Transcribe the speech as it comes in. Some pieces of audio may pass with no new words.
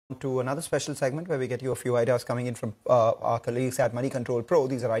To another special segment where we get you a few ideas coming in from our colleagues at Moneycontrol Pro.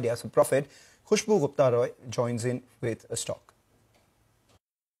 These are ideas for profit. Khusbhu Gupta Roy joins in with a stock.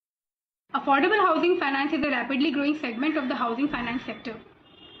 Affordable housing finance is a rapidly growing segment of the housing finance sector.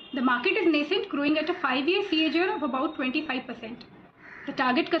 The market is nascent, growing at a 5-year CAGR of about 25%. The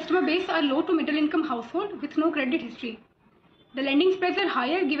target customer base are low to middle income households with no credit history. The lending spreads are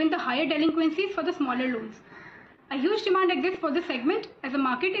higher given the higher delinquencies for the smaller loans. A huge demand exists for this segment as the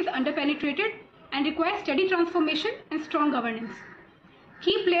market is underpenetrated and requires steady transformation and strong governance.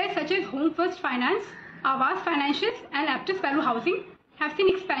 Key players such as Home First Finance, Awas Financials and Aptus Value Housing have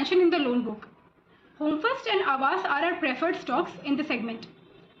seen expansion in the loan book. Home First and Awas are our preferred stocks in the segment.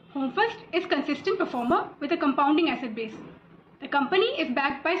 Home First is a consistent performer with a compounding asset base. The company is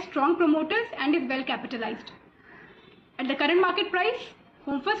backed by strong promoters and is well capitalized. At the current market price,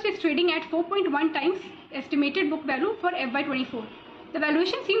 Home First is trading at 4.1 times estimated book value for FY24. The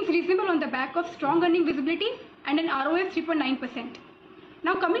valuation seems reasonable on the back of strong earning visibility and an ROA of 3.9%.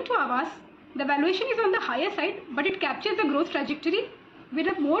 Now coming to Awas, the valuation is on the higher side, but it captures the growth trajectory with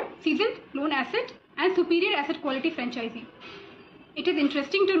a more seasoned loan asset and superior asset quality franchisee. It is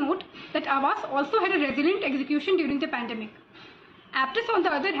interesting to note that Awas also had a resilient execution during the pandemic. Aptus, on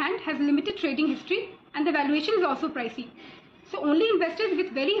the other hand, has limited trading history and the valuation is also pricey. So only investors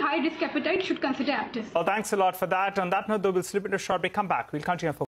with very high risk appetite should consider Aptus. Well, thanks a lot for that. On that note, though, we'll slip into a short break. Come back. We'll continue.